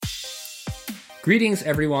Greetings,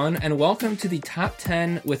 everyone, and welcome to the Top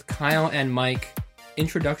 10 with Kyle and Mike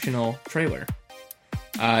introductional trailer.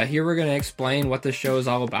 Here we're going to explain what this show is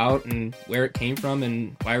all about and where it came from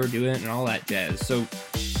and why we're doing it and all that jazz. So,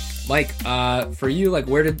 Mike, for you, like,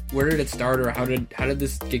 where did it start, or how did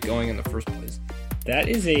this get going in the first place? That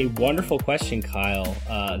is a wonderful question, Kyle,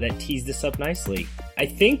 that teased this up nicely. I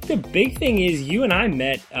think the big thing is you and I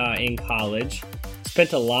met in college,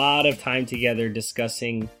 spent a lot of time together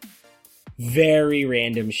discussing very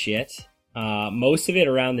random shit, most of it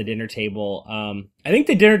around the dinner table. I think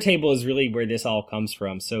the dinner table is really where this all comes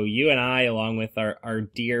from. So you and I, along with our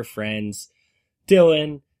dear friends,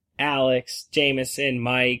 Dylan, Alex, Jameson,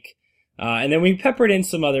 Mike, and then we peppered in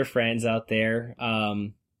some other friends out there.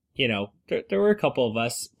 There were a couple of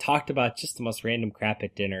us, talked about just the most random crap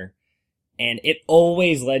at dinner, and it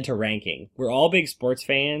always led to ranking. We're all big sports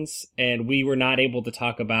fans, and we were not able to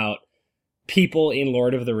talk about people in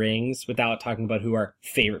Lord of the Rings without talking about who our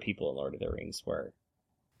favorite people in Lord of the Rings were.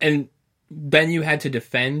 And then you had to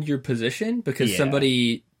defend your position because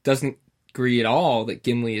somebody doesn't agree at all that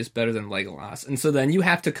Gimli is better than Legolas. And so then you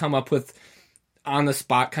have to come up with on the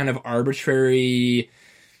spot kind of arbitrary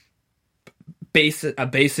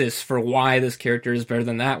basis for why this character is better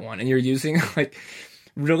than that one. And you're using like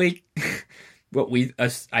really what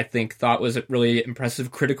I think thought was really impressive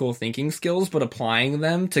critical thinking skills, but applying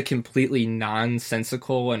them to completely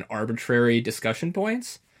nonsensical and arbitrary discussion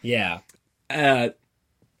points. Yeah. And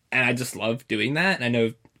I just love doing that. And I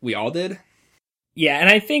know we all did. Yeah. And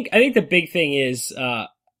I think the big thing is,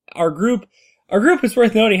 our group is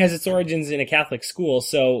worth noting has its origins in a Catholic school.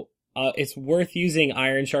 So, it's worth using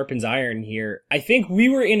iron sharpens iron here. I think we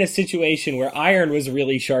were in a situation where iron was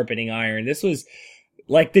really sharpening iron. This was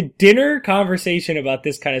like the dinner conversation about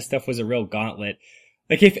this kind of stuff was a real gauntlet.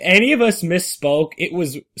 Like if any of us misspoke, it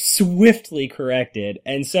was swiftly corrected.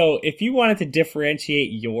 And so if you wanted to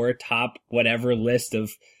differentiate your top whatever list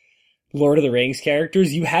of Lord of the Rings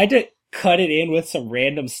characters, you had to cut it in with some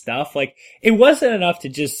random stuff. Like it wasn't enough to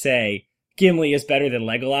just say Gimli is better than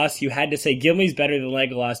Legolas. You had to say Gimli's better than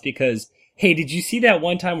Legolas because, hey, did you see that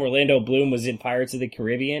one time Orlando Bloom was in Pirates of the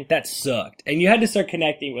Caribbean? That sucked. And you had to start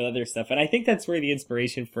connecting with other stuff. And I think that's where the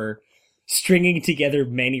inspiration for stringing together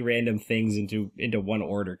many random things into one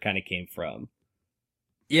order kind of came from.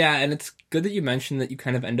 Yeah, and it's good that you mentioned that you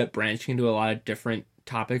kind of end up branching into a lot of different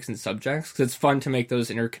topics and subjects, because it's fun to make those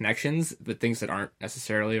interconnections with things that aren't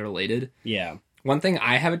necessarily related. Yeah. One thing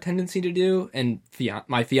I have a tendency to do, and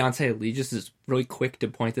my fiance Allegis is really quick to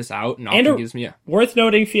point this out, and often gives me worth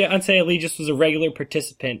noting, fiance Allegis was a regular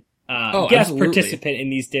participant, guest absolutely. participant in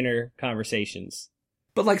these dinner conversations.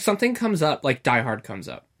 But like something comes up, like Die Hard comes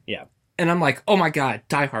up. Yeah. And I'm like, oh my god,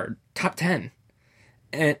 Die Hard, top 10.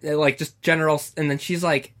 And like just general, and then she's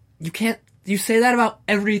like, you say that about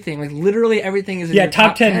everything, like literally everything is in your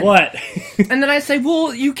top 10 what? And then I say,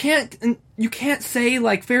 well, you can't say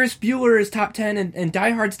like Ferris Bueller is top 10 and Die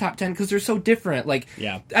Hard's top 10 because they're so different. Like,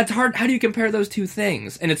 yeah, that's hard. How do you compare those two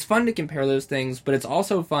things? And it's fun to compare those things, but it's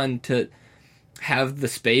also fun to have the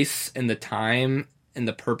space and the time and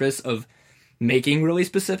the purpose of making really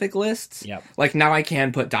specific lists. Yeah. Like now I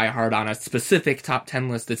can put Die Hard on a specific top 10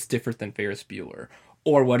 list that's different than Ferris Bueller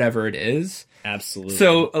or whatever it is. Absolutely.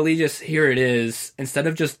 So, Allegis, here it is. Instead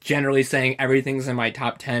of just generally saying everything's in my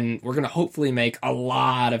top 10, we're going to hopefully make a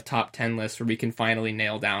lot of top 10 lists where we can finally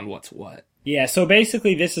nail down what's what. Yeah, so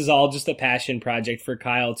basically this is all just a passion project for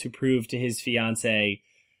Kyle to prove to his fiance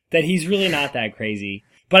that he's really not that crazy.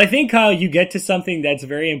 But I think, Kyle, you get to something that's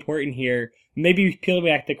very important here. Maybe peeling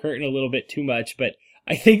back the curtain a little bit too much, but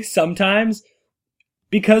I think sometimes,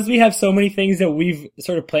 because we have so many things that we've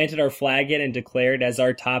sort of planted our flag in and declared as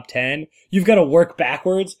our top 10, you've got to work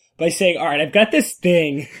backwards by saying, all right, I've got this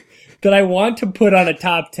thing that I want to put on a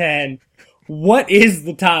top 10. What is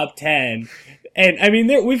the top 10? And I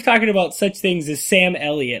mean, we've talked about such things as Sam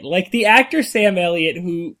Elliott, like the actor Sam Elliott,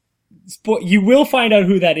 who you will find out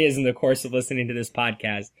who that is in the course of listening to this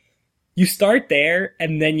podcast. You start there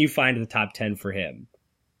and then you find the top 10 for him.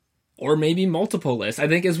 Or maybe multiple lists. I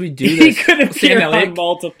think as we do this, he could appear on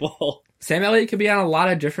multiple. Sam Elliott could be on a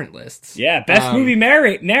lot of different lists. Yeah, best movie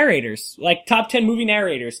narrators. Like top 10 movie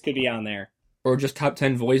narrators could be on there. Or just top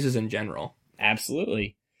 10 voices in general.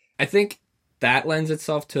 Absolutely. I think that lends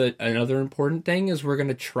itself to another important thing is we're going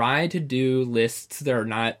to try to do lists that are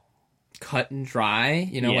not cut and dry.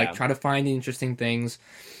 Like try to find interesting things.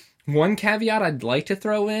 One caveat I'd like to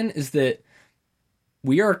throw in is that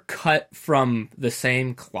we are cut from the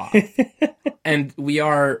same cloth. And we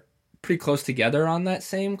are pretty close together on that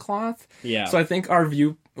same cloth. Yeah. So I think our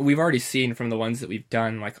view, we've already seen from the ones that we've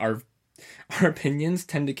done, like our opinions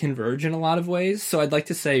tend to converge in a lot of ways. So I'd like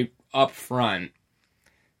to say up front,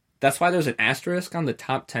 that's why there's an asterisk on the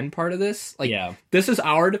top 10 part of this. Like, This is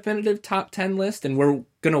our definitive top 10 list, and we're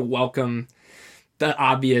going to welcome the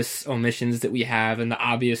obvious omissions that we have and the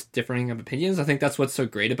obvious differing of opinions. I think that's what's so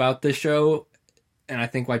great about this show, and I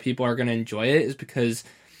think why people are going to enjoy it is because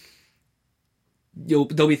they'll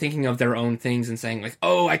be thinking of their own things and saying, like,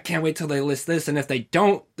 oh, I can't wait till they list this, and if they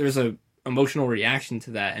don't, there's a emotional reaction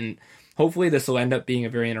to that, and hopefully this will end up being a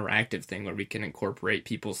very interactive thing where we can incorporate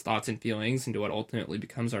people's thoughts and feelings into what ultimately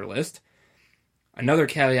becomes our list. Another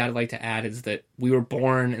caveat I'd like to add is that we were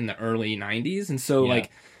born in the early 90s, and so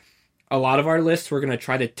like a lot of our lists we're going to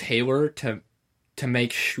try to tailor to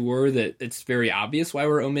make sure that it's very obvious why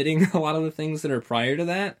we're omitting a lot of the things that are prior to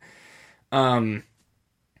that.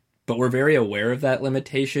 But we're very aware of that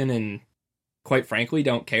limitation and quite frankly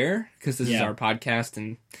don't care because this is our podcast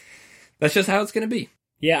and that's just how it's going to be.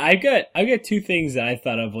 Yeah, I've got two things that I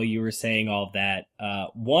thought of while you were saying all of that.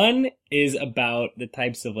 One is about the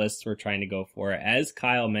types of lists we're trying to go for. As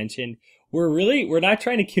Kyle mentioned, we're not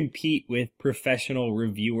trying to compete with professional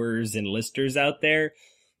reviewers and listers out there.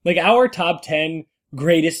 Like, our top 10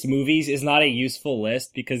 greatest movies is not a useful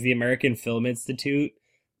list because the American Film Institute,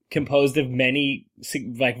 composed of many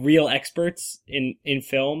like real experts in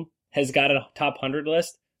film, has got a top 100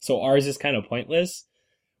 list. So ours is kind of pointless.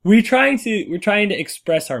 We're trying to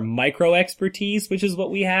express our micro expertise, which is what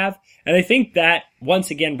we have. And I think that once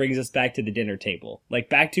again brings us back to the dinner table, like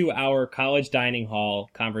back to our college dining hall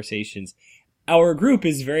conversations. Our group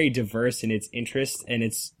is very diverse in its interests and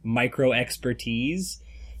its micro expertise.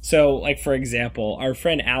 So, like, for example, our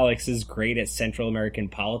friend Alex is great at Central American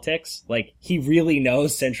politics. Like, he really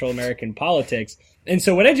knows Central American politics. And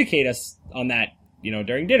so would educate us on that,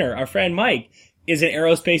 during dinner. Our friend Mike is an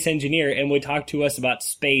aerospace engineer and would talk to us about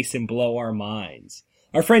space and blow our minds.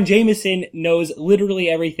 Our friend Jameson knows literally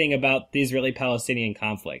everything about the Israeli-Palestinian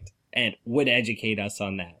conflict and would educate us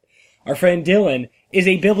on that. Our friend Dylan is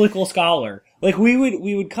a biblical scholar. Like, we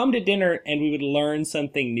would come to dinner and we would learn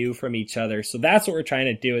something new from each other. So that's what we're trying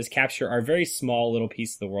to do, is capture our very small little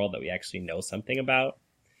piece of the world that we actually know something about.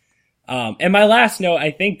 And my last note, I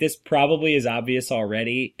think this probably is obvious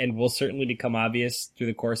already and will certainly become obvious through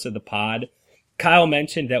the course of the pod. Kyle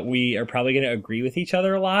mentioned that we are probably going to agree with each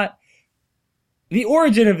other a lot. The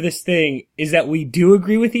origin of this thing is that we do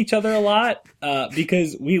agree with each other a lot,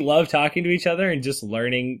 because we love talking to each other and just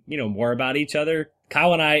learning, more about each other.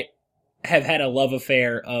 Kyle and I have had a love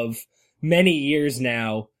affair of many years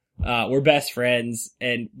now. We're best friends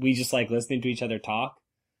and we just like listening to each other talk.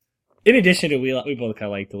 In addition to, we both kind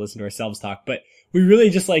of like to listen to ourselves talk, but we really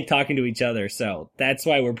just like talking to each other. So that's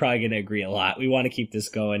why we're probably going to agree a lot. We want to keep this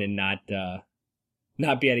going and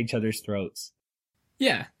not be at each other's throats.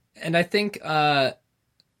 Yeah. And I think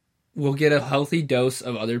we'll get a healthy dose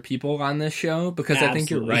of other people on this show because Absolutely. I think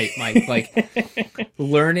you're right, Mike. Like,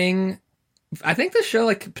 learning, I think this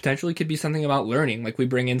show potentially could be something about learning. Like, we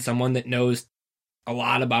bring in someone that knows a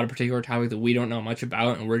lot about a particular topic that we don't know much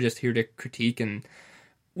about, and we're just here to critique, and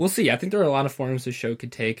we'll see. I think there are a lot of forms this show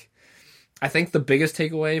could take. I think the biggest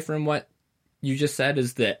takeaway from what you just said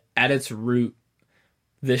is that at its root,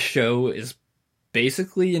 this show is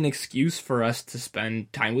basically an excuse for us to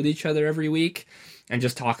spend time with each other every week and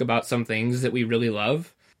just talk about some things that we really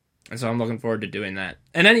love. And so I'm looking forward to doing that.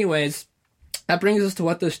 And anyways, that brings us to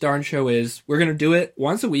what this darn show is. We're going to do it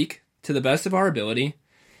once a week to the best of our ability.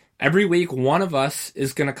 Every week, one of us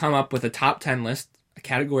is going to come up with a top 10 list, a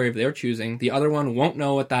category of their choosing. The other one won't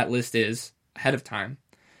know what that list is ahead of time.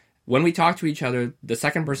 When we talk to each other, the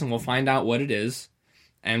second person will find out what it is,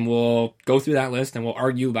 and we'll go through that list and we'll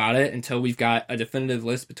argue about it until we've got a definitive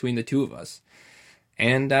list between the two of us.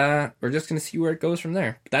 And we're just going to see where it goes from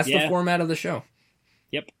there. That's the format of the show.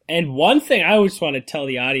 Yep. And one thing I just want to tell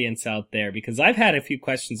the audience out there, because I've had a few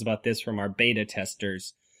questions about this from our beta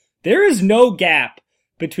testers. There is no gap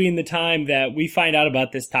between the time that we find out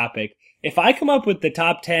about this topic. If I come up with the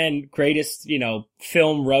top 10 greatest,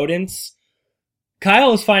 film rodents,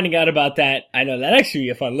 Kyle is finding out about that. I know that'd actually be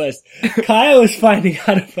a fun list. Kyle is finding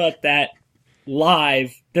out about that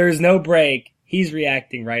live. There's no break. He's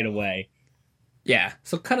reacting right away. Yeah.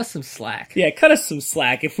 So cut us some slack. Yeah, cut us some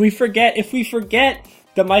slack. If we forget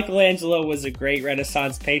that Michelangelo was a great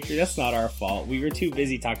Renaissance painter, that's not our fault. We were too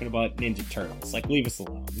busy talking about Ninja Turtles. Leave us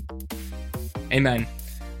alone. Amen.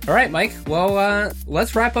 All right, Mike. Well,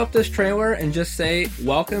 let's wrap up this trailer and just say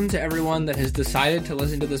welcome to everyone that has decided to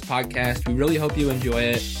listen to this podcast. We really hope you enjoy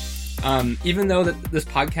it. Even though that this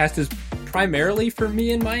podcast is primarily for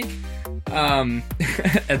me and Mike,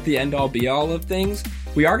 at the end all be all of things,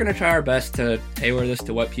 we are going to try our best to tailor this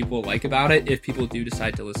to what people like about it if people do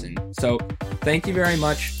decide to listen. So thank you very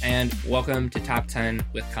much, and welcome to Top 10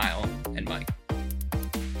 with Kyle and Mike.